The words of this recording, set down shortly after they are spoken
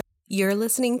You're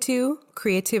listening to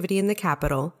Creativity in the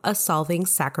Capital, a Solving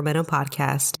Sacramento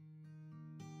podcast.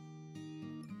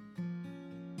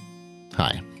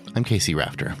 Hi, I'm Casey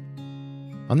Rafter.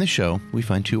 On this show, we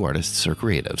find two artists or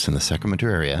creatives in the Sacramento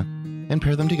area and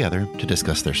pair them together to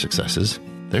discuss their successes,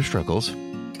 their struggles,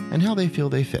 and how they feel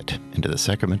they fit into the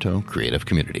Sacramento creative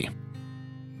community.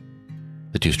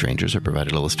 The two strangers are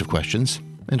provided a list of questions,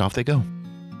 and off they go.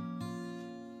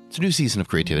 It's a new season of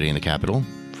Creativity in the Capital.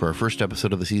 For our first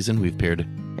episode of the season, we've paired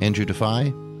Andru Defeye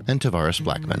and Tavarus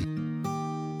Blackmon.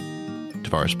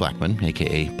 Tavarus Blackmon,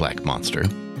 aka Black Monster,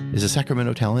 is a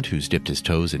Sacramento talent who's dipped his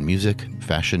toes in music,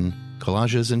 fashion,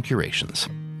 collages, and curations.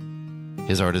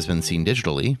 His art has been seen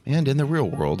digitally and in the real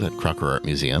world at Crocker Art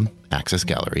Museum, Access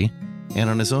Gallery,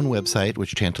 and on his own website,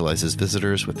 which tantalizes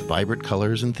visitors with vibrant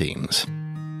colors and themes.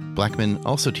 Blackmon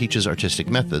also teaches artistic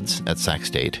methods at Sac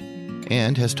State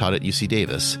and has taught at UC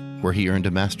Davis, where he earned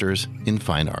a master's in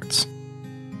fine arts.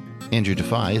 Andru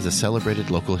Defeye is a celebrated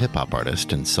local hip-hop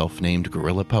artist and self-named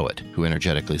guerrilla poet who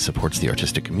energetically supports the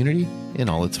artistic community in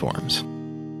all its forms.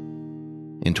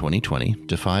 In 2020,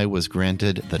 Defeye was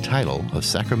granted the title of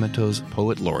Sacramento's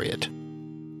Poet Laureate.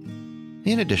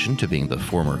 In addition to being the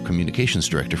former communications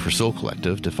director for Soul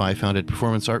Collective, Defeye founded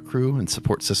performance art crew and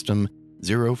support system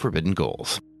Zero Forbidden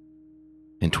Goals.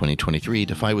 In 2023,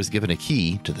 Defeye was given a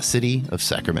key to the city of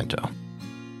Sacramento.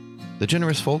 The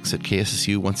generous folks at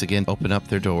KSSU once again open up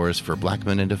their doors for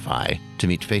Blackmon and Defeye to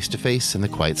meet face-to-face in the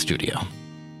quiet studio.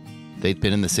 They'd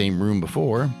been in the same room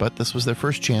before, but this was their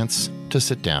first chance to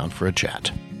sit down for a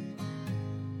chat.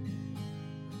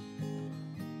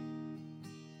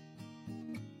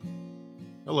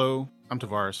 Hello, I'm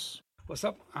Tavarus. What's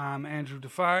up? I'm Andru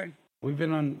Defeye. We've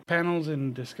been on panels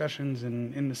and discussions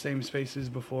and in the same spaces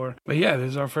before. But yeah, this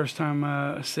is our first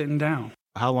time sitting down.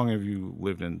 How long have you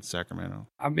lived in Sacramento?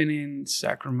 I've been in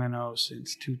Sacramento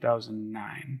since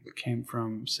 2009. Came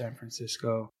from San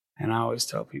Francisco. And I always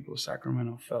tell people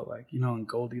Sacramento felt like, in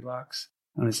Goldilocks.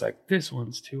 And it's like, this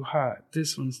one's too hot.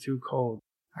 This one's too cold.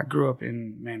 I grew up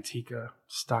in Manteca,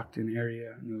 Stockton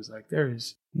area. And it was like, there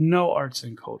is no arts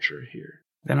and culture here.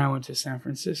 Then I went to San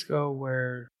Francisco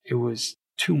where it was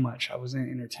too much. I was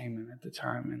in entertainment at the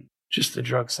time. And just the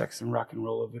drug, sex, and rock and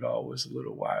roll of it all was a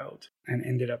little wild. And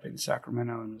ended up in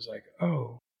Sacramento and was like,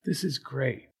 oh, this is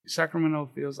great.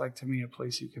 Sacramento feels like to me a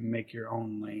place you can make your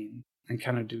own lane and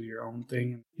kind of do your own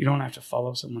thing. You don't have to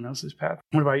follow someone else's path.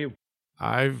 What about you?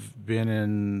 I've been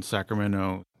in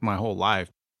Sacramento my whole life.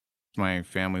 My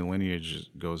family lineage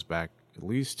goes back at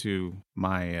least to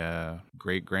my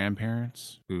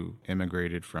great-grandparents who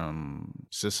immigrated from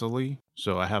Sicily.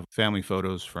 So I have family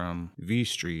photos from V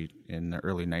Street in the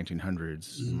early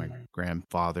 1900s. My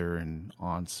grandfather and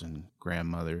aunts and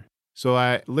grandmother. So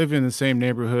I live in the same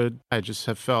neighborhood. I just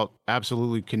have felt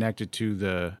absolutely connected to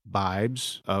the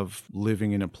vibes of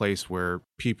living in a place where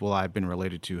people I've been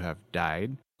related to have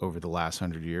died over the last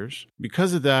 100 years.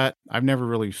 Because of that, I've never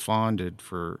really fonded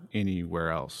for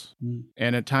anywhere else.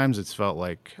 And at times it's felt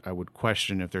like I would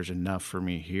question if there's enough for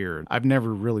me here. I've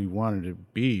never really wanted to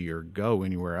be or go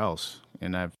anywhere else.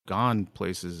 And I've gone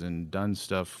places and done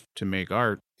stuff to make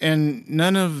art. And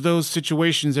none of those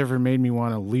situations ever made me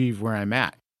want to leave where I'm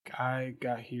at. I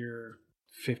got here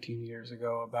 15 years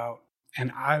ago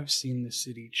and I've seen the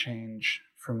city change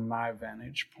from my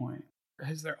vantage point.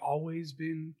 Has there always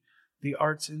been the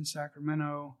arts in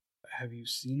Sacramento? Have you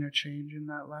seen a change in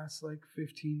that last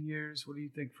 15 years? What do you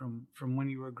think from when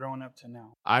you were growing up to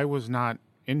now? I was not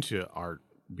into art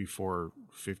before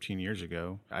 15 years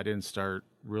ago. I didn't start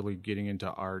really getting into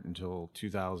art until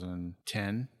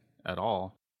 2010 at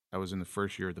all. I was in the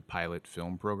first year of the pilot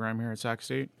film program here at Sac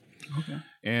State. Okay.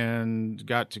 And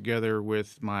got together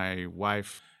with my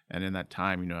wife. And in that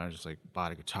time, I just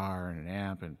bought a guitar and an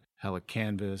amp and hella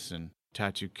canvas and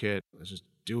tattoo kit. Let's just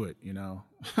do it,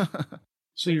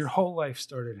 So your whole life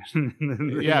started.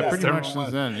 Yeah, pretty much since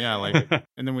then. Yeah,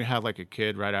 and then we had a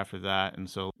kid right after that. And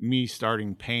so me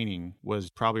starting painting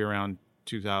was probably around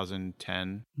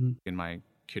 2010 in my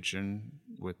kitchen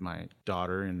with my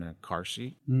daughter in a car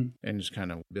seat and just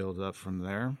kind of build up from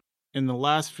there. In the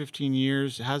last 15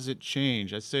 years, has it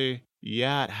changed? I'd say,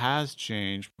 yeah, it has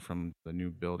changed from the new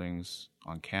buildings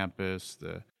on campus,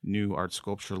 the new art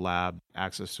sculpture lab,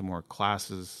 access to more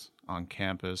classes on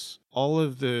campus, all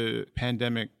of the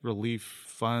pandemic relief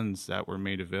funds that were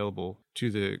made available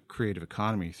to the creative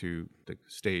economy through the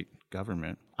state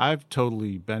government. I've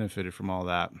totally benefited from all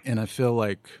that. And I feel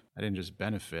like I didn't just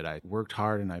benefit. I worked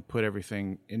hard and I put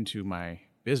everything into my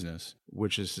business,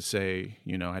 which is to say,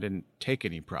 I didn't take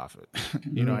any profit.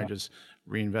 I just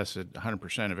reinvested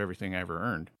 100% of everything I ever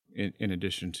earned in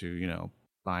addition to,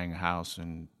 buying a house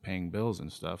and paying bills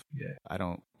and stuff. Yeah. I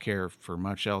don't care for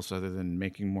much else other than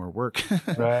making more work.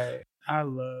 Right. I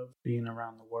love being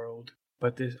around the world,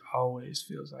 but this always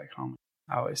feels like home.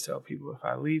 I always tell people if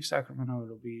I leave Sacramento,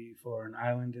 it'll be for an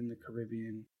island in the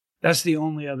Caribbean. That's the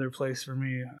only other place for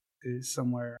me, is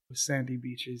somewhere with sandy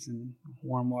beaches and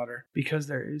warm water, because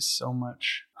there is so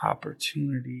much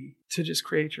opportunity to just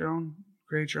create your own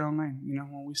lane. You know,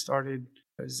 when we started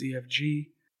ZFG,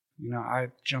 you know, I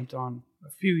jumped on a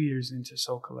few years into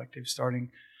Soul Collective starting,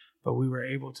 but we were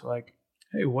able to like,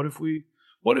 hey, what if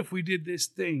we did this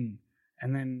thing?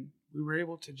 And then we were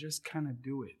able to just kind of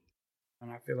do it.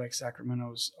 And I feel like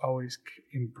Sacramento's always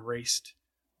embraced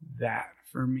that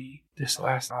for me. This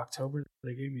last October,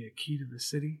 they gave me a key to the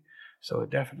city. So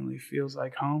it definitely feels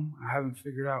like home. I haven't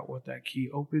figured out what that key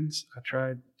opens. I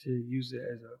tried to use it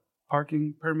as a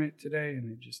parking permit today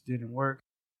and it just didn't work.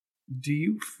 Do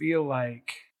you feel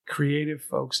like creative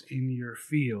folks in your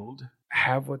field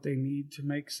have what they need to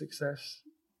make success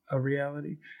a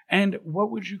reality? And what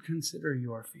would you consider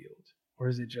your field? Or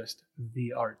is it just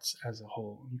the arts as a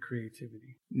whole and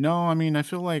creativity? No, I mean, I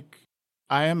feel like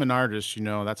I am an artist, you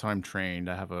know, that's how I'm trained.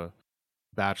 I have a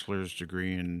bachelor's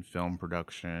degree in film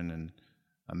production and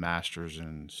a master's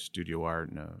in studio art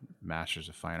and a master's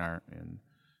of fine art in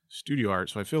studio art.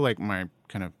 So I feel like my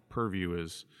kind of purview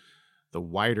is the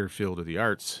wider field of the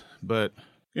arts. But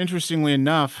interestingly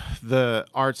enough, the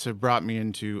arts have brought me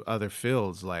into other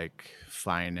fields like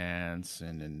finance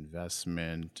and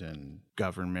investment and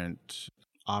government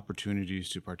opportunities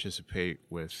to participate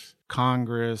with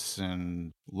Congress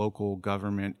and local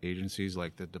government agencies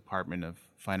like the Department of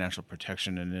Financial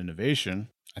Protection and Innovation.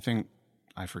 I think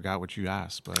I forgot what you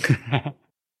asked, but that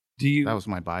was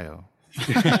my bio.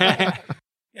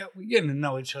 Yeah, we're getting to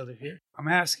know each other here. I'm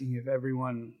asking if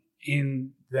everyone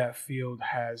in that field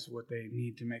has what they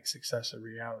need to make success a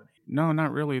reality. No,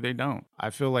 not really. They don't.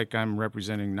 I feel like I'm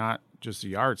representing not just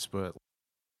the arts, but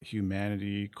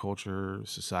humanity, culture,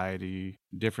 society,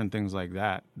 different things like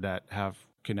that have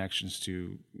connections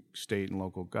to state and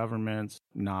local governments,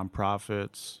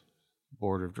 nonprofits,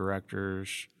 board of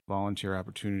directors, volunteer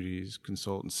opportunities,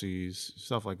 consultancies,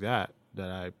 stuff like that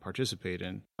I participate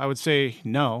in. I would say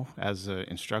no as an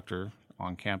instructor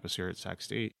on campus here at Sac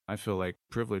State. I feel like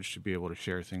privileged to be able to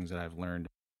share things that I've learned.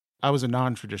 I was a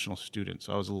non-traditional student,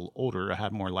 so I was a little older. I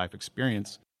had more life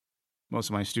experience. Most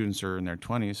of my students are in their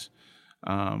 20s,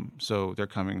 so they're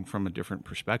coming from a different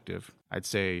perspective. I'd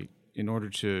say in order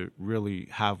to really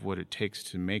have what it takes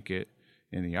to make it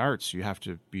in the arts, you have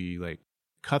to be like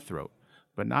cutthroat,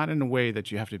 but not in a way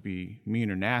that you have to be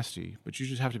mean or nasty, but you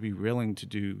just have to be willing to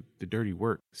do the dirty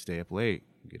work, stay up late,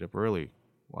 get up early,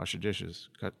 wash the dishes,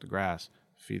 cut the grass,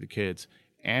 feed the kids,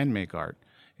 and make art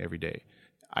every day.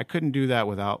 I couldn't do that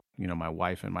without, my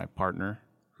wife and my partner,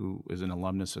 who is an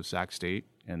alumnus of Sac State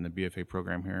and the BFA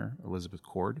program here, Elizabeth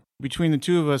Cord. Between the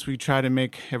two of us, we try to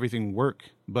make everything work,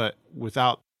 but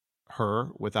without her,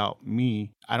 without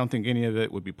me, I don't think any of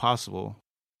it would be possible.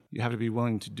 You have to be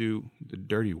willing to do the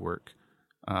dirty work,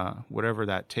 whatever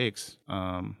that takes,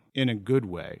 in a good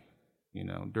way.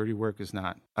 Dirty work is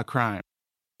not a crime.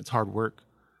 It's hard work.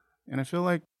 And I feel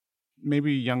like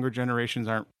maybe younger generations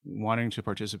aren't wanting to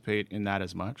participate in that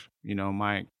as much.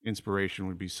 My inspiration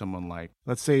would be someone like,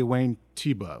 let's say, Wayne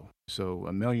Thiebaud, so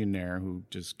a millionaire who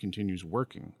just continues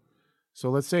working. So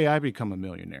let's say I become a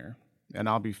millionaire, and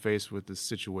I'll be faced with this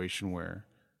situation where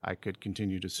I could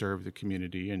continue to serve the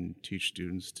community and teach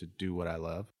students to do what I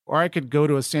love. Or I could go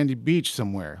to a sandy beach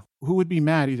somewhere. Who would be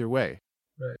mad either way?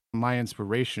 Right. My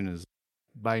inspiration is,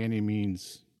 by any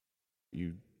means,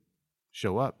 you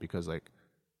show up, because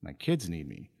my kids need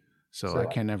me. So I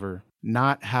can never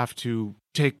not have to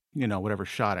take, whatever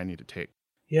shot I need to take.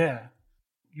 Yeah.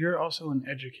 You're also an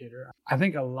educator. I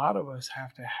think a lot of us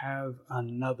have to have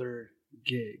another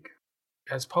gig.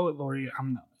 As Poet Laureate,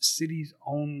 I'm the city's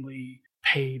only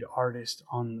paid artist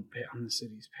on the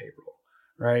city's payroll,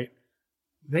 right?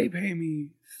 They pay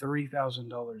me $3,000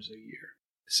 a year.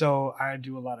 So I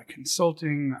do a lot of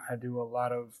consulting. I do a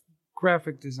lot of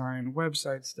graphic design,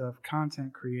 website stuff,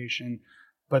 content creation,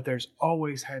 but there's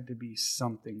always had to be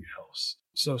something else.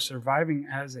 So surviving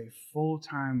as a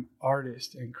full-time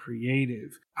artist and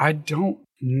creative, I don't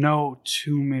know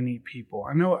too many people.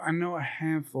 I know a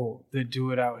handful that do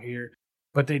it out here,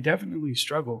 but they definitely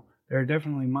struggle. There are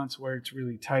definitely months where it's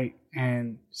really tight,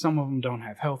 and some of them don't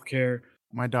have health care.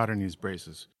 My daughter needs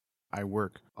braces. I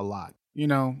work a lot.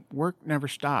 Work never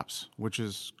stops, which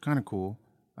is kind of cool.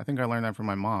 I think I learned that from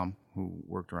my mom, who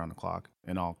worked around the clock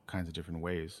in all kinds of different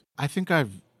ways. I think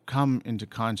I've come into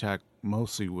contact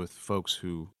mostly with folks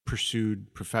who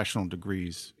pursued professional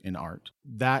degrees in art.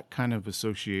 That kind of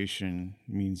association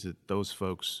means that those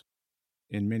folks,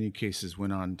 in many cases,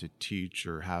 went on to teach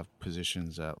or have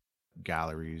positions at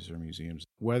galleries or museums.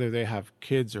 Whether they have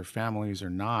kids or families or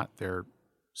not, they're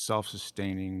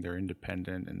self-sustaining, they're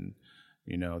independent, and,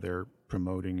 they're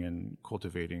promoting and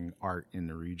cultivating art in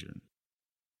the region.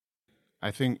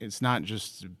 I think it's not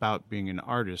just about being an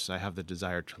artist. I have the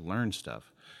desire to learn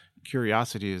stuff.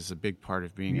 Curiosity is a big part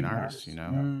of being an artist,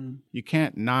 You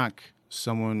can't knock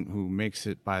someone who makes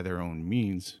it by their own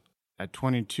means. At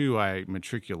 22, I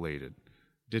matriculated.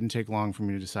 Didn't take long for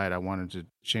me to decide I wanted to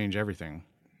change everything,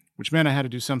 which meant I had to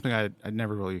do something I'd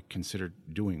never really considered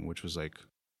doing, which was like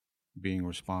being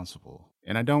responsible.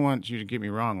 And I don't want you to get me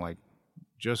wrong, like,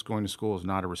 just going to school is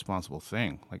not a responsible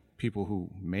thing. Like, people who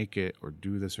make it or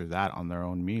do this or that on their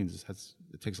own means,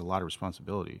 it takes a lot of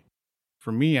responsibility.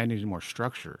 For me, I needed more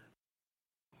structure,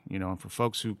 and for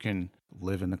folks who can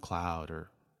live in the cloud or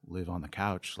live on the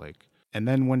couch, and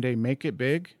then one day make it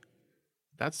big,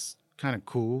 that's kind of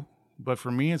cool. But for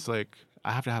me, it's like,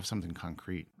 I have to have something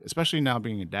concrete, especially now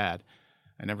being a dad.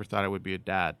 I never thought I would be a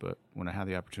dad, but when I had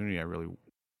the opportunity, I really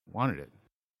wanted it.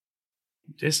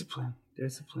 Discipline.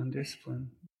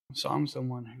 So I'm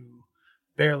someone who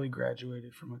barely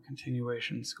graduated from a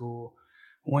continuation school,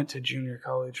 went to junior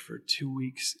college for 2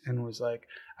 weeks and was like,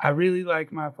 I really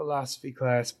like my philosophy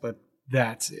class, but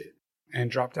that's it,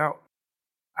 and dropped out.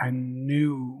 I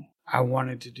knew I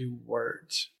wanted to do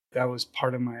words. That was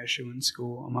part of my issue in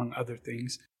school, among other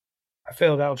things. I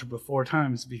failed algebra 4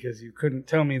 times because you couldn't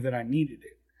tell me that I needed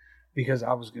it, because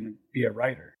I was going to be a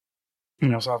writer.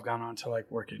 So I've gone on to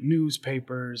work at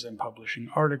newspapers and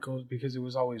publishing articles because it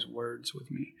was always words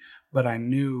with me. But I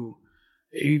knew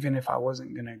even if I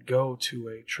wasn't going to go to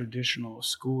a traditional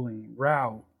schooling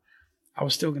route, I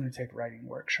was still going to take writing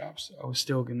workshops. I was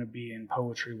still going to be in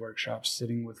poetry workshops,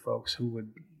 sitting with folks who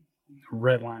would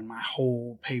redline my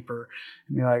whole paper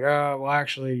and be like, well,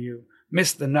 actually, you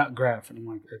missed the nut graph. And I'm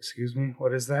like, excuse me,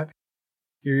 what is that?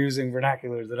 You're using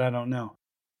vernacular that I don't know.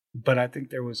 But I think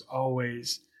there was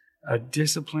always a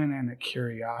discipline and a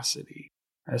curiosity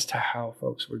as to how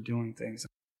folks were doing things.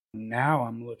 Now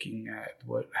I'm looking at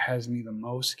what has me the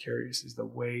most curious is the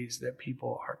ways that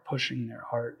people are pushing their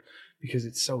art, because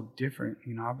it's so different.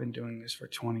 I've been doing this for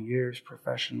 20 years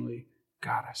professionally.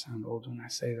 God, I sound old when I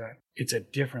say that. It's a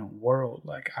different world.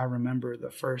 I remember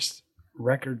the first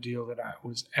record deal that I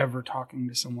was ever talking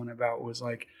to someone about was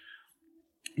like,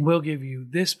 we'll give you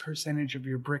this percentage of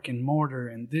your brick and mortar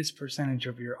and this percentage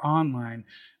of your online,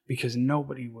 because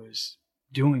nobody was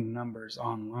doing numbers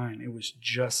online. It was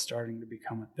just starting to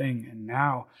become a thing. And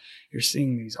now you're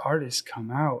seeing these artists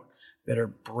come out that are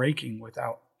breaking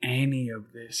without any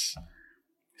of this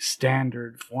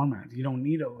standard format. You don't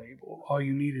need a label. All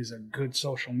you need is a good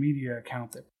social media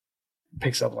account that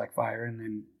picks up like fire. And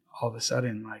then all of a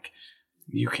sudden,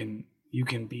 you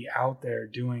can be out there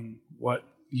doing what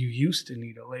you used to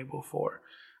need a label for.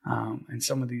 And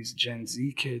some of these Gen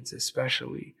Z kids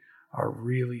especially are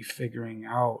really figuring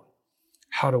out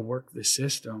how to work the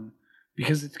system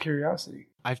because it's curiosity.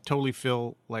 I totally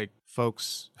feel like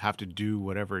folks have to do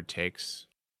whatever it takes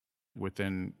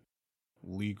within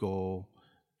legal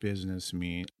business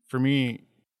means. For me,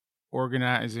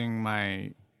 organizing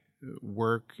my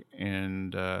work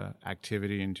and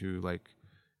activity into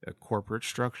a corporate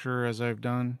structure as I've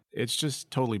done, it's just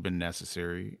totally been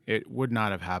necessary. It would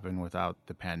not have happened without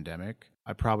the pandemic.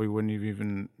 I probably wouldn't have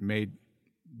even made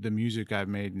the music I've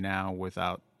made now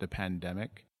without the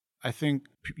pandemic. I think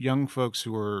young folks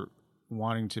who are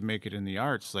wanting to make it in the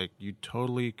arts, you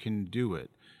totally can do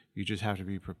it. You just have to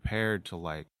be prepared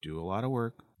to do a lot of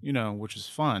work, which is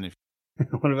fun.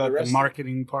 What about the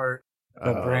marketing part,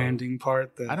 the branding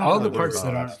part, all the parts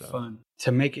that aren't fun?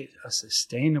 To make it a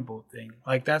sustainable thing.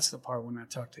 That's the part when I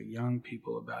talk to young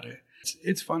people about it.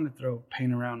 It's fun to throw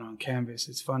paint around on canvas.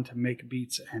 It's fun to make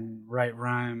beats and write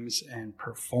rhymes and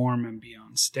perform and be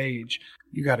on stage.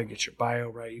 You got to get your bio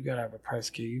right. You got to have a press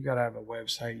kit. You got to have a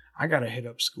website. I got to hit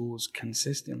up schools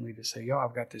consistently to say,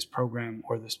 I've got this program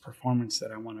or this performance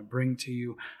that I want to bring to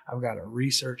you. I've got to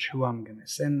research who I'm going to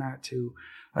send that to.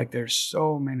 There's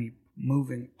so many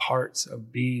moving parts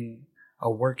of being a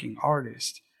working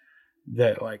artist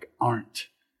that aren't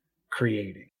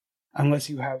creating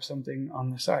unless you have something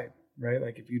on the side, right?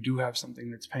 If you do have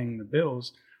something that's paying the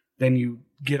bills, then you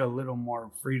get a little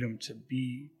more freedom to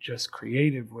be just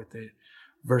creative with it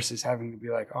versus having to be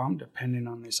I'm dependent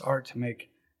on this art to make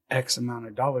X amount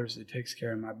of dollars that takes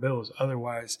care of my bills.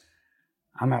 Otherwise,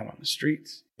 I'm out on the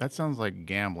streets. That sounds like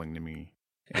gambling to me.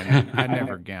 And I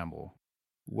never gamble.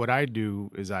 What I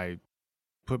do is I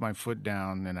put my foot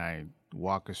down and I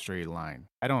walk a straight line.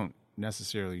 I don't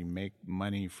necessarily make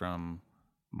money from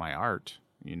my art.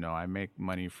 I make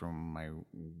money from my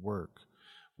work,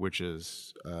 which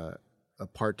is a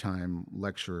part-time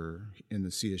lecturer in the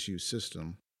CSU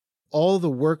system. All the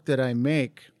work that I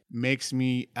make makes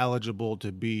me eligible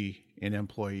to be an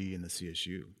employee in the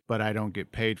CSU, but I don't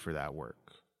get paid for that work.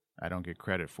 I don't get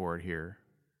credit for it here.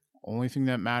 Only thing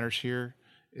that matters here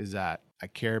is that I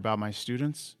care about my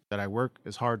students, that I work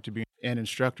as hard to be an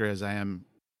instructor as I am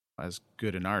as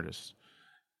good an artist.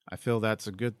 I feel that's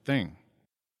a good thing.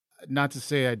 Not to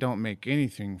say I don't make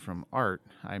anything from art.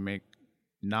 I make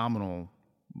nominal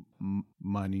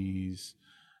monies,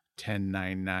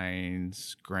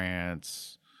 1099s,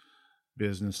 grants,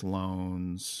 business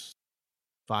loans,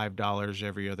 $5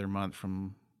 every other month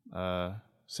from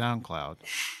SoundCloud.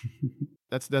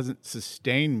 That doesn't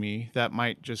sustain me. That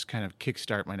might just kind of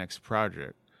kickstart my next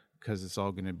project because it's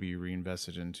all going to be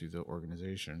reinvested into the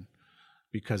organization.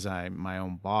 Because I'm my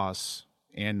own boss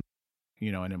and,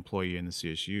 an employee in the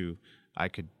CSU, I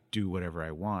could do whatever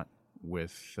I want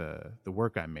with the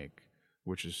work I make,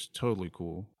 which is totally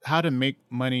cool. How to make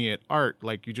money at art,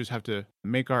 like you just have to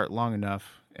make art long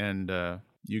enough and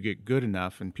you get good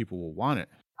enough and people will want it.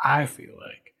 I feel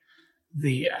like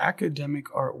the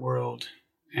academic art world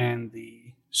and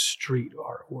the street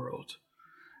art world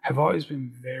have always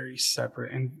been very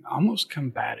separate and almost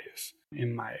combative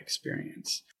in my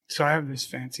experience. So I have this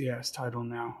fancy ass title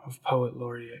now of Poet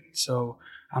Laureate. So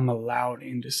I'm allowed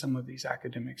into some of these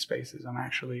academic spaces. I'm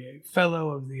actually a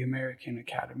fellow of the American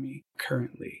Academy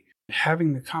currently,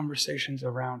 having the conversations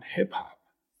around hip hop.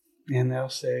 And they'll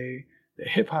say that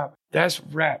hip hop, that's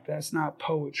rap, that's not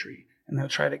poetry. And they'll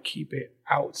try to keep it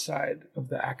outside of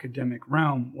the academic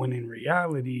realm, when in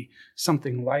reality,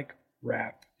 something like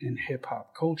rap and hip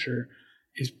hop culture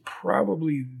is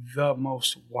probably the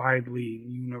most widely,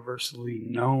 universally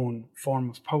known form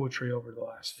of poetry over the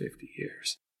last 50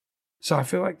 years. So I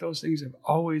feel like those things have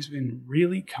always been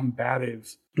really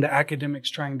combative. The academics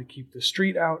trying to keep the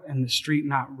street out and the street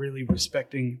not really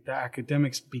respecting the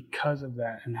academics because of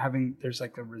that. And there's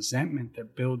like a resentment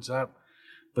that builds up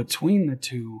between the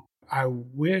two. I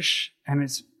wish, and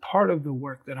it's part of the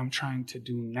work that I'm trying to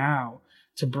do now,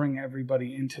 to bring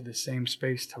everybody into the same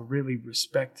space, to really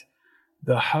respect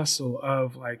the hustle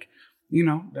of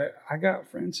that I got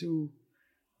friends who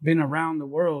been around the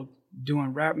world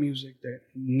doing rap music that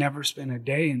never spent a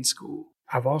day in school.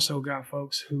 I've also got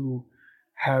folks who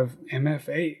have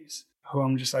MFAs who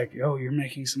I'm just like, yo, you're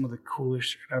making some of the coolest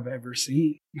shit I've ever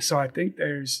seen. So I think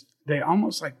they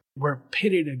almost like we're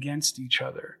pitted against each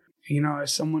other.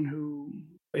 As someone who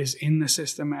is in the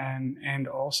system and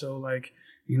also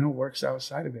works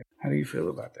outside of it. How do you feel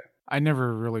about that? I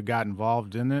never really got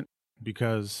involved in it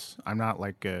because I'm not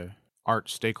like a art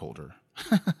stakeholder.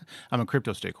 I'm a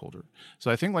crypto stakeholder.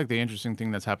 So I think the interesting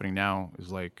thing that's happening now is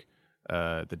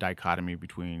the dichotomy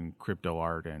between crypto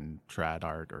art and trad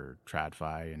art or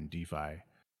tradfi and DeFi.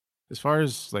 As far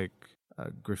as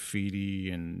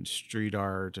graffiti and street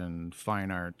art and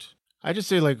fine art, I just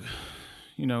say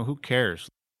who cares?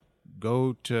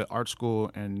 Go to art school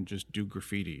and just do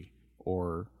graffiti,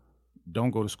 or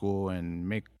don't go to school and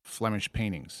make Flemish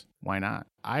paintings. Why not?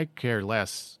 I care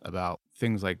less about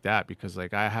things like that because I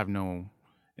have no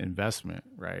investment,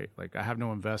 right? I have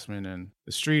no investment in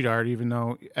the street art, even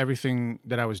though everything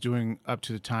that I was doing up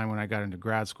to the time when I got into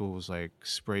grad school was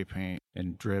spray paint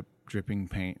and dripping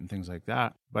paint and things like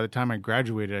that. By the time I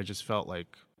graduated, I just felt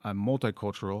like I'm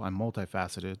multicultural, I'm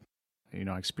multifaceted.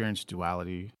 I experienced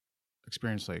duality,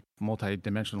 experienced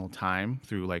multi-dimensional time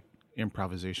through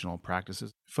improvisational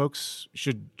practices. Folks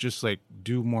should just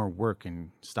do more work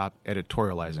and stop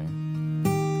editorializing.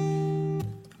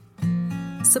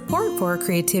 Support for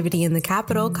creativity in the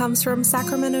capital comes from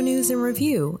Sacramento News and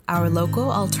Review, our local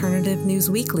alternative news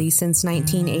weekly since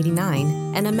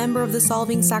 1989, and a member of the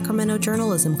Solving Sacramento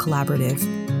Journalism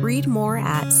Collaborative. Read more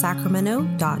at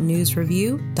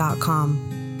sacramento.newsreview.com.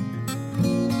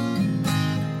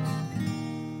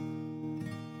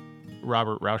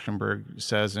 Robert Rauschenberg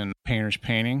says in Painter's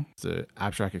Painting, the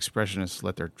abstract expressionists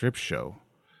let their drip show.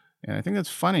 And I think that's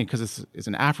funny because it's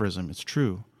an aphorism, it's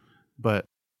true. But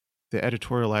the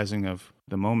editorializing of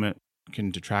the moment can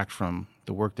detract from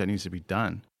the work that needs to be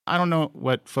done. I don't know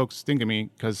what folks think of me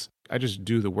because I just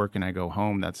do the work and I go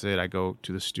home. That's it. I go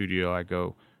to the studio, I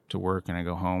go to work and I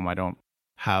go home. I don't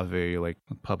have a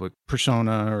public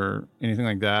persona or anything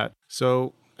like that.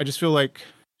 So I just feel like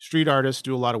street artists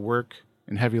do a lot of work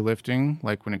and heavy lifting,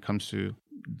 when it comes to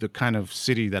the kind of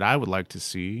city that I would like to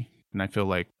see. And I feel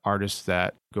like artists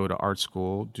that go to art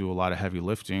school do a lot of heavy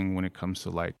lifting when it comes to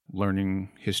like learning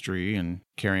history and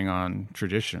carrying on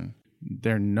tradition.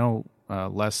 They're no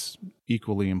less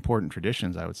equally important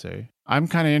traditions, I would say. I'm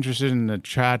kind of interested in the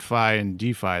TradFi and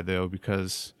DeFi, though,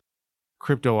 because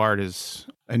crypto art is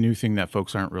a new thing that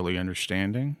folks aren't really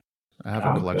understanding. I have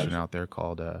a collection out there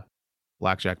called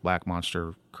Blackjack Black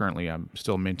Monster. Currently, I'm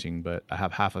still minting, but I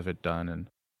have half of it done, and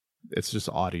it's just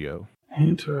audio.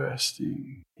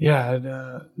 Interesting.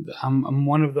 Yeah, I'm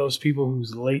one of those people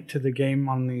who's late to the game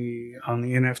on the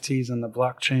NFTs and the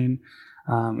blockchain,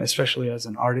 especially as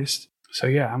an artist. So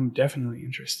yeah, I'm definitely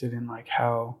interested in like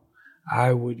how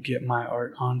I would get my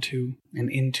art onto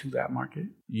and into that market.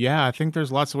 Yeah, I think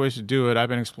there's lots of ways to do it. I've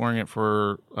been exploring it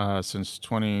for since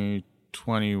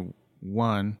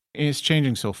 2021. It's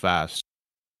changing so fast.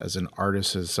 As an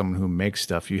artist, as someone who makes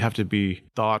stuff, you have to be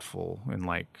thoughtful and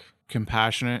like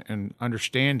compassionate and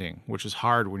understanding, which is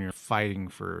hard when you're fighting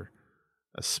for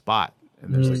a spot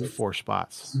and there's like 4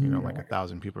 spots, you know, like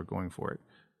 1,000 people are going for it.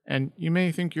 And you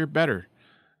may think you're better.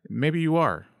 Maybe you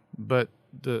are, but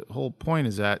the whole point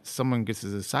is that someone gets to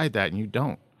decide that and you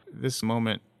don't. This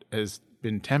moment has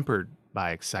been tempered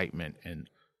by excitement and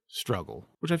struggle,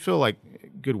 which I feel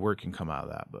like good work can come out of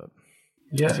that, but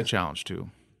it's a challenge too.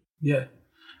 Yeah.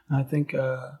 I think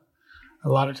a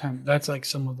lot of times that's like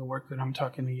some of the work that I'm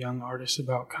talking to young artists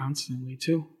about constantly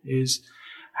too, is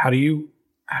how do you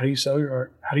sell your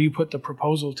art? How do you put the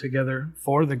proposal together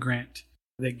for the grant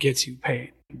that gets you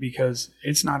paid? Because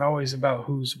it's not always about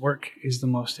whose work is the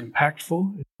most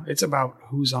impactful. It's about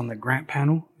who's on the grant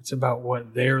panel. It's about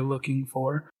what they're looking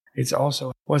for. It's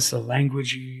also what's the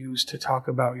language you use to talk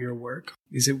about your work.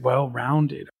 Is it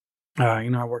well-rounded?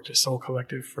 I worked at Soul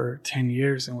Collective for 10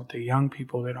 years, and with the young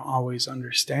people, they don't always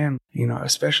understand,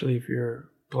 especially if you're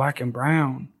Black and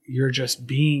brown, you're just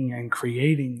being and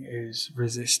creating is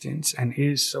resistance and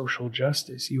is social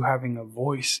justice. You having a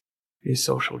voice is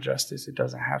social justice. It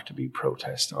doesn't have to be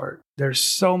protest art. There's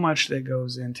so much that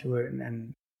goes into it,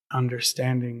 and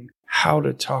understanding how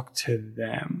to talk to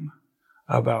them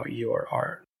about your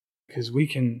art. Because we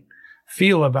can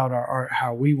feel about our art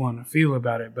how we want to feel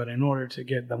about it, but in order to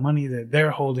get the money that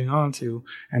they're holding on to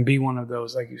and be one of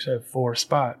those, like you said, 4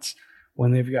 spots,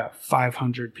 when they've got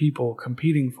 500 people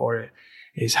competing for it,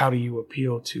 is how do you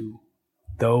appeal to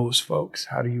those folks?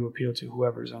 How do you appeal to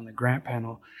whoever's on the grant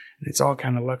panel? And it's all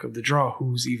kind of luck of the draw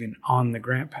who's even on the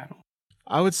grant panel.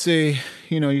 I would say,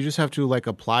 you just have to like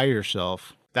apply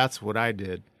yourself. That's what I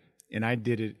did. And I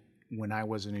did it when I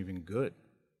wasn't even good.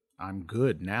 I'm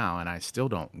good now, and I still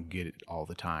don't get it all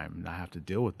the time. And I have to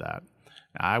deal with that.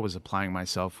 I was applying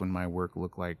myself when my work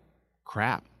looked like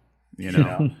crap,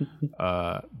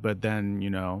 but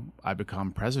then, I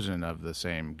become president of the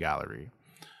same gallery,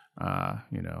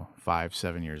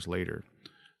 5-7 years later.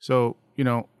 So,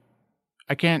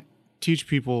 I can't teach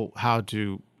people how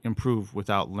to improve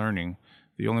without learning.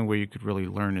 The only way you could really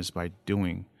learn is by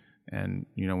doing. And,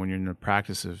 when you're in the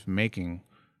practice of making,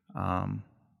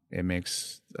 it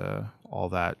makes all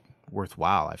that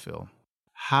worthwhile, I feel.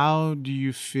 How do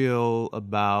you feel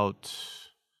about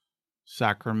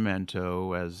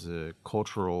Sacramento as a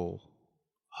cultural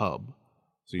hub?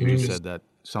 So you just said that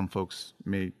some folks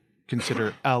may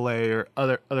consider LA or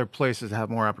other places to have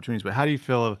more opportunities, but how do you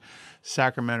feel of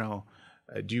Sacramento?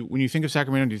 When you think of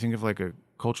Sacramento, do you think of like a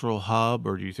cultural hub,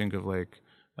 or do you think of like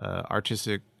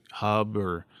artistic hub,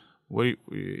 or what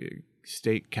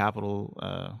state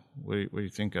capital? What do you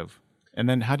think of? And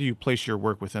then how do you place your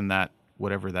work within that,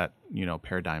 whatever that,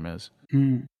 paradigm is?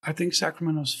 I think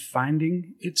Sacramento's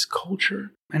finding its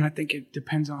culture, and I think it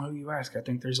depends on who you ask. I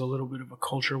think there's a little bit of a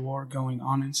culture war going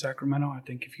on in Sacramento. I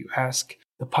think if you ask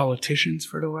the politicians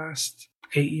for the last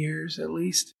 8 years at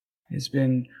least, it's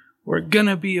been, we're going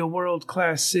to be a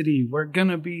world-class city. We're going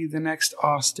to be the next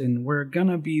Austin. We're going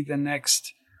to be the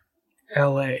next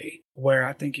LA. Where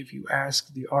I think if you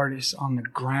ask the artists on the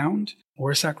ground,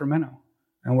 we're Sacramento.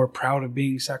 And we're proud of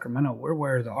being Sacramento. We're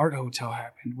where the Art Hotel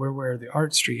happened. We're where the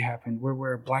Art Street happened. We're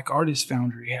where Black Artist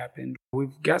Foundry happened.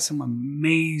 We've got some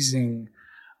amazing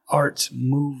art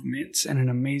movements and an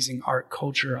amazing art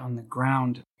culture on the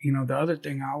ground. The other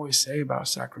thing I always say about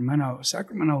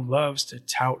Sacramento loves to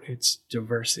tout its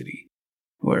diversity.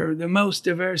 We're the most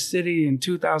diverse city in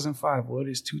 2005. Well, it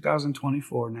is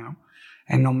 2024 now.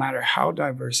 And no matter how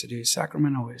diverse it is,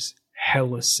 Sacramento is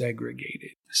hella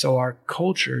segregated. So our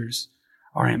cultures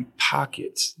are in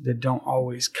pockets that don't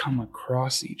always come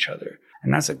across each other.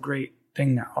 And that's a great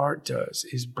thing that art does,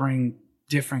 is bring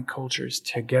different cultures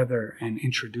together and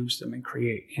introduce them and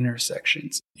create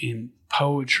intersections. In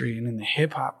poetry and in the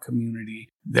hip hop community,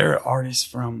 there are artists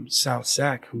from South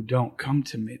Sac who don't come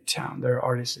to Midtown. There are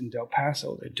artists in Del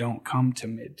Paso that don't come to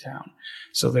Midtown.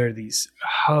 So there are these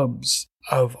hubs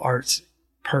of arts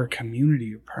per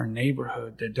community or per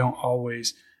neighborhood that don't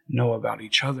always know about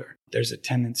each other. There's a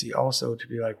tendency also to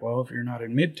be like, well, if you're not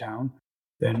in Midtown,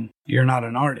 then you're not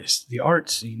an artist. The art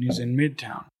scene is in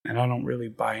Midtown. And I don't really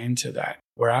buy into that.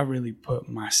 Where I really put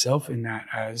myself in that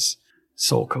as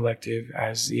Soul Collective,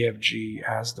 as ZFG,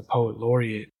 as the Poet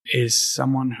Laureate, is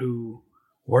someone who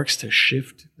works to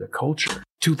shift the culture.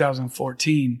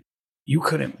 2014, you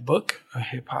couldn't book a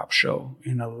hip hop show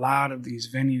in a lot of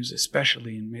these venues,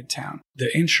 especially in Midtown.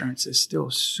 The insurance is still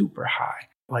super high.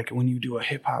 Like when you do a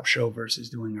hip hop show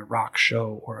versus doing a rock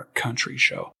show or a country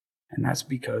show. And that's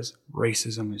because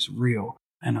racism is real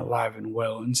and alive and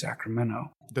well in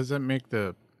Sacramento. Does that make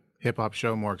the hip hop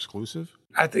show more exclusive?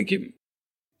 I think it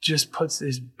just puts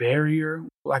this barrier.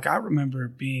 Like I remember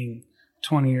being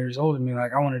 20 years old and being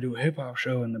like, I want to do a hip hop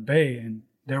show in the Bay. And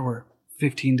there were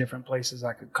 15 different places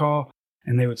I could call.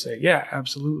 And they would say, yeah,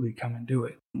 absolutely, come and do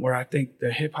it. Where I think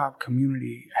the hip hop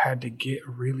community had to get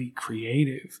really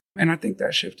creative. And I think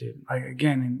that shifted. Like,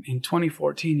 again, in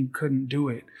 2014, you couldn't do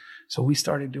it. So we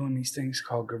started doing these things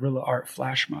called guerrilla art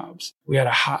flash mobs. We had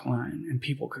a hotline and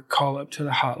people could call up to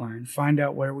the hotline, find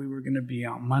out where we were going to be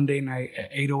on Monday night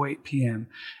at 8:08 p.m.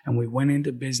 And we went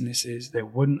into businesses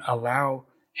that wouldn't allow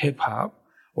hip hop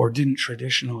or didn't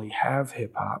traditionally have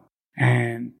hip hop.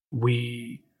 And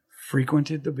we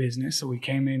frequented the business. So we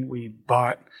came in, we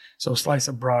bought, so Slice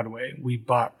of Broadway, we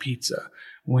bought pizza.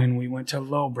 When we went to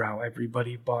Lowbrow,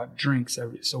 everybody bought drinks.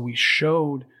 So we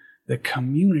showed the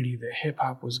community that hip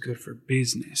hop was good for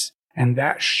business. And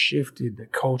that shifted the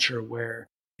culture where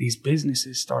these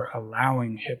businesses start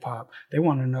allowing hip hop. They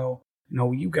want to know,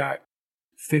 you got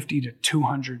 50 to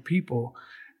 200 people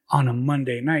on a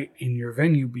Monday night in your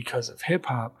venue because of hip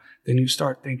hop. Then you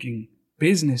start thinking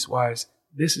business wise,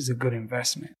 this is a good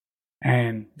investment.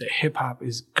 And the hip hop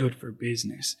is good for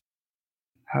business.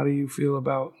 How do you feel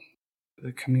about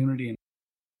the community and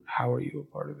how are you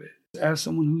a part of it? As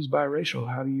someone who's biracial,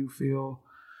 how do you feel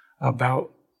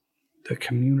about the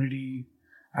community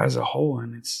as a whole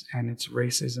and its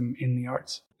racism in the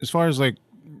arts? As far as like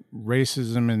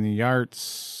racism in the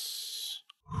arts,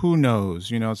 who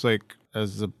knows? It's like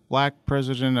as the Black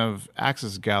president of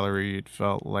Access Gallery, it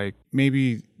felt like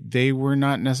maybe they were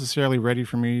not necessarily ready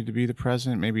for me to be the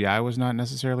president. Maybe I was not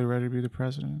necessarily ready to be the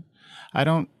president. I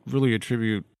don't really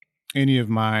attribute any of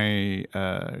my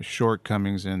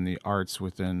shortcomings in the arts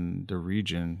within the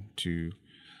region to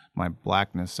my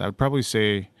Blackness. I would probably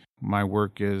say my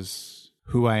work is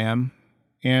who I am.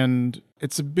 And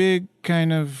it's a big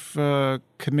kind of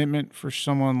commitment for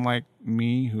someone like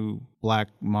me who Black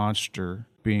Monster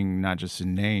being not just a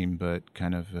name, but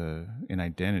kind of an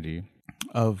identity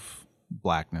of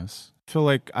Blackness. I feel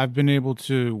like I've been able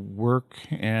to work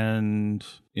and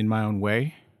in my own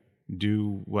way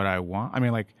do what I want. I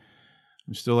mean, like,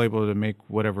 I'm still able to make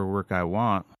whatever work I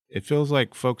want. It feels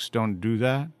like folks don't do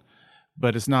that,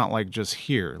 but it's not like just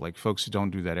here. Like folks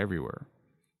don't do that everywhere.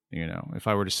 If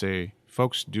I were to say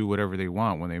folks do whatever they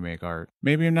want when they make art,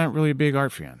 maybe I'm not really a big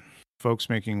art fan. Folks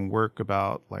making work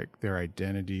about like their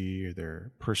identity or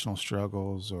their personal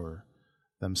struggles or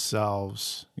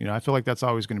themselves, I feel like that's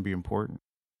always going to be important,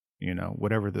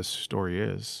 whatever this story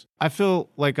is. I feel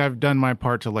like I've done my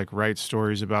part to like write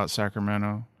stories about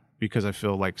Sacramento because I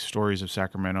feel like stories of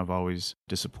Sacramento have always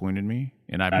disappointed me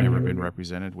and I've never been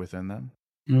represented within them.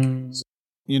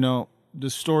 The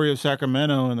story of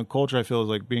Sacramento and the culture I feel is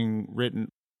like being written,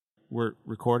 we're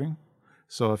recording.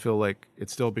 So I feel like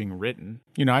it's still being written.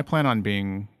 I plan on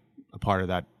being a part of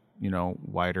that,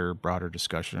 wider, broader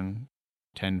discussion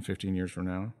 10, 15 years from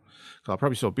now. So I'll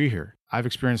probably still be here. I've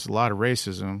experienced a lot of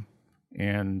racism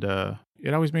and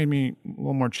it always made me a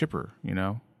little more chipper,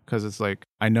 because it's like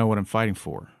I know what I'm fighting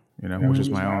for, which is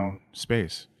my own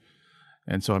space.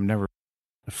 And so I'm never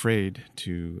afraid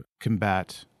to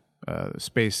combat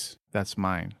space that's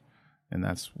mine. And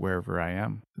that's wherever I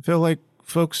am. I feel like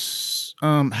folks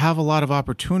have a lot of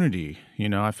opportunity.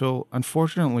 I feel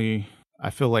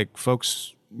like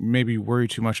folks maybe worry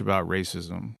too much about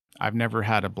racism. I've never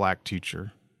had a Black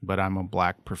teacher, but I'm a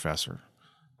Black professor.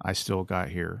 I still got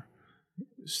here,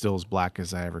 still as Black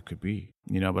as I ever could be.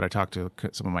 But I talk to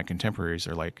some of my contemporaries.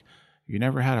 They're like, "You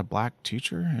never had a Black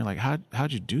teacher?" And you're like,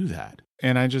 how'd you do that?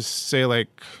 And I just say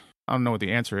like, I don't know what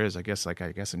the answer is. I guess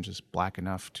I'm just Black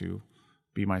enough to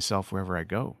be myself wherever I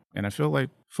go. And I feel like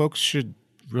folks should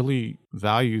really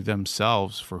value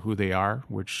themselves for who they are,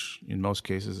 which in most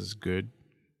cases is good,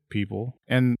 people.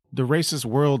 And the racist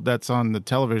world that's on the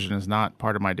television is not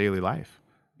part of my daily life.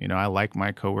 You know, I like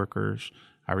my coworkers.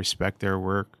 I respect their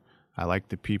work. I like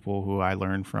the people who I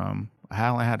learn from. I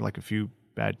only had like a few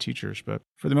bad teachers, but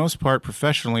for the most part,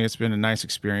 professionally, it's been a nice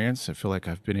experience. I feel like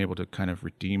I've been able to kind of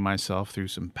redeem myself through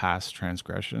some past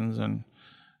transgressions. And,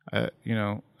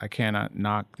 I cannot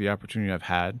knock the opportunity I've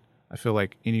had. I feel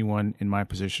like anyone in my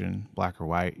position, black or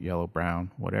white, yellow,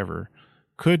 brown, whatever,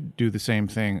 could do the same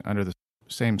thing under the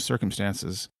same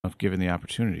circumstances if given the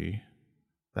opportunity.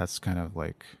 That's kind of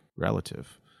like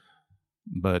relative.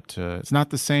 But it's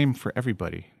not the same for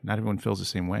everybody. Not everyone feels the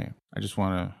same way. I just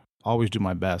want to always do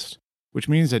my best, which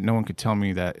means that no one could tell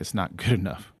me that it's not good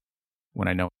enough when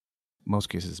I know in most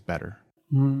cases it's better.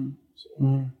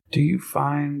 Do you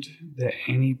find that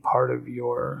any part of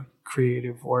your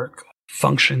creative work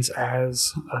functions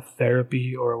as a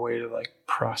therapy or a way to like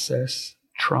process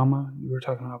trauma? You were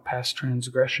talking about past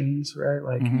transgressions, right?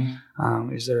 Like,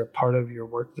 is there a part of your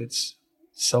work that's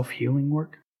self-healing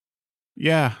work?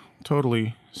 Yeah,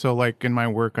 totally. So like in my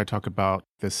work, I talk about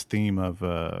this theme of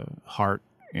heart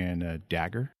and a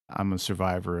dagger. I'm a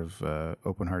survivor of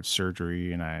open heart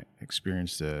surgery, and I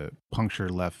experienced a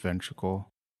punctured left ventricle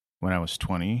when I was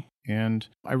 20. And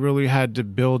I really had to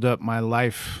build up my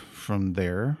life from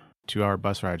there. 2-hour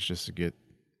bus rides just to get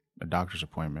a doctor's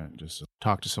appointment, just to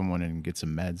talk to someone and get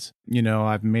some meds. You know,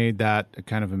 I've made that a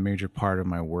kind of a major part of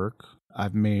my work.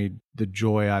 I've made the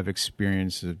joy I've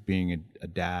experienced of being a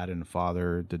dad and a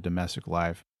father, the domestic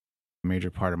life, a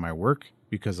major part of my work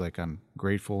because like I'm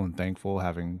grateful and thankful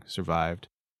having survived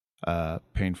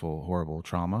painful, horrible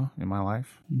trauma in my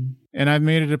life. And I've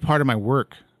made it a part of my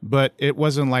work, but it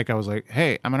wasn't like I was like,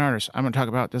 hey, I'm an artist, I'm going to talk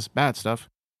about this bad stuff.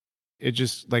 It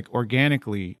just like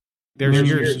organically, there's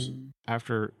years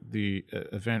after the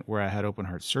event where I had open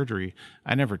heart surgery,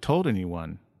 I never told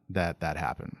anyone that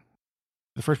happened.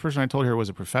 The first person I told her was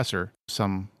a professor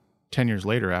some 10 years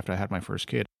later after I had my first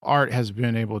kid. Art has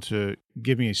been able to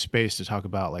give me a space to talk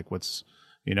about like what's,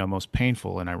 most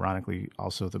painful and ironically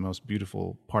also the most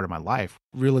beautiful part of my life.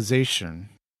 Realization,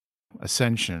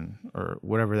 ascension, or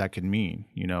whatever that could mean,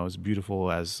 as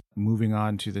beautiful as moving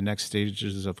on to the next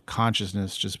stages of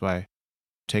consciousness just by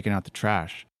taking out the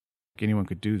trash. Anyone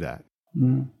could do that.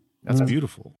 That's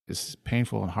beautiful. It's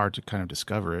painful and hard to kind of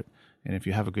discover it. And if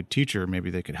you have a good teacher, maybe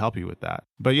they could help you with that.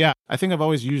 But yeah, I think I've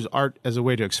always used art as a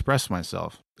way to express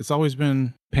myself. It's always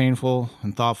been painful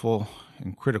and thoughtful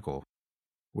and critical,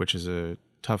 which is a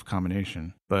tough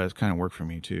combination, but it's kind of worked for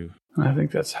me too. I think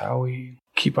that's how we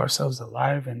keep ourselves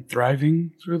alive and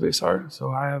thriving through this art. So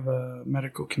I have a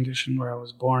medical condition where I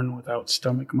was born without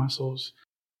stomach muscles,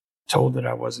 told that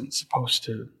I wasn't supposed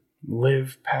to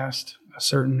live past a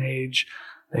certain age.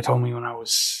 They told me when I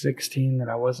was 16 that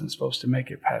I wasn't supposed to make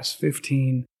it past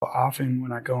 15. Often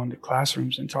when I go into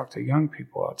classrooms and talk to young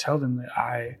people, I'll tell them that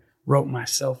I wrote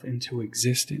myself into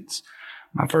existence.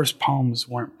 My first poems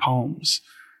weren't poems.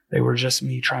 They were just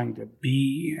me trying to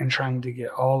be and trying to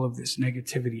get all of this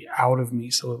negativity out of me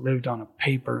so it lived on a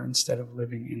paper instead of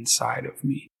living inside of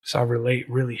me. So I relate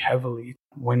really heavily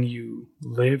when you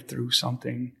live through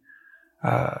something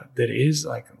that is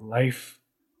like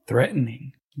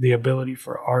life-threatening. The ability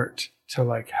for art to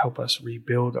like help us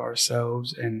rebuild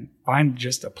ourselves and find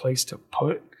just a place to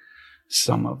put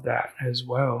some of that as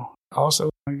well. Also,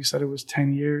 you said it was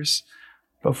 10 years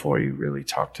before you really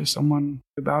talked to someone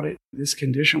about it. This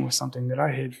condition was something that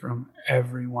I hid from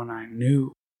everyone I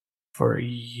knew for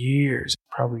years,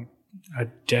 probably a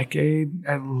decade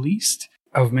at least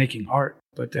of making art.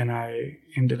 But then I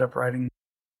ended up writing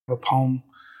a poem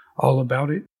all about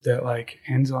it that like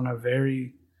ends on a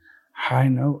very high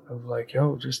note of like,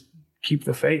 yo, just keep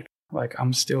the faith. Like,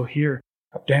 I'm still here.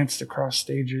 I've danced across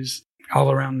stages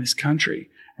all around this country,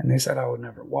 and they said I would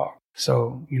never walk.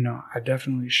 So, I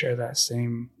definitely share that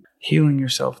same healing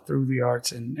yourself through the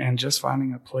arts and just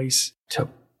finding a place to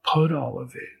put all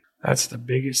of it. That's the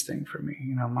biggest thing for me.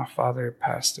 My father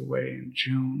passed away in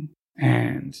June,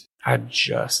 and I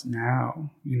just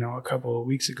now, a couple of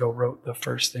weeks ago, wrote the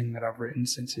first thing that I've written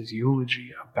since his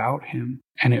eulogy about him.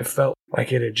 And it felt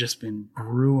like it had just been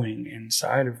brewing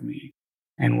inside of me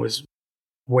and was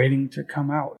waiting to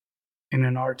come out in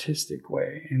an artistic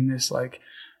way, in this like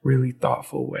really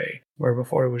thoughtful way, where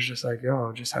before it was just like, yo,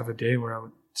 I'll just have a day where I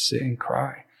would sit and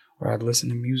cry, or I'd listen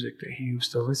to music that he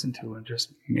used to listen to and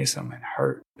just miss him and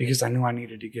hurt because I knew I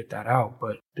needed to get that out.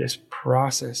 But this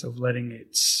process of letting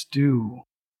it stew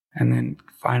and then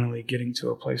finally getting to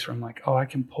a place where I'm like, oh, I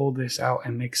can pull this out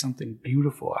and make something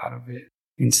beautiful out of it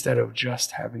instead of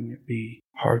just having it be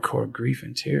hardcore grief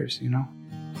and tears,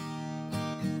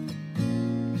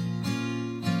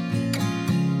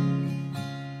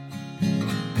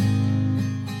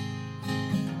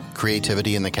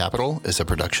 Creativity in the Capital is a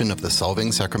production of the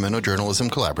Solving Sacramento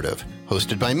Journalism Collaborative,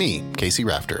 hosted by me, Casey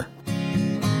Rafter.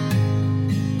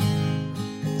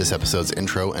 This episode's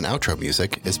intro and outro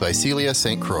music is by Celia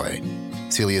St. Croix.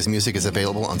 Celia's music is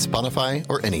available on Spotify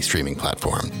or any streaming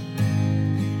platform.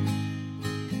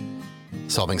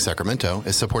 Solving Sacramento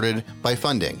is supported by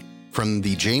funding from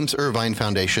the James Irvine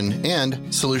Foundation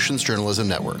and Solutions Journalism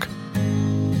Network.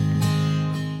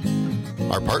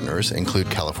 Our partners include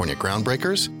California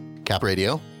Groundbreakers, Cap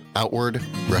Radio, Outward,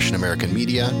 Russian American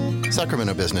Media,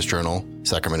 Sacramento Business Journal,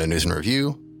 Sacramento News and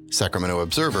Review, Sacramento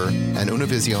Observer, and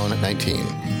Univision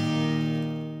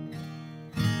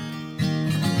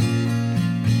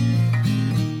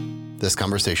 19. This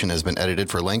conversation has been edited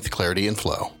for length, clarity, and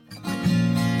flow.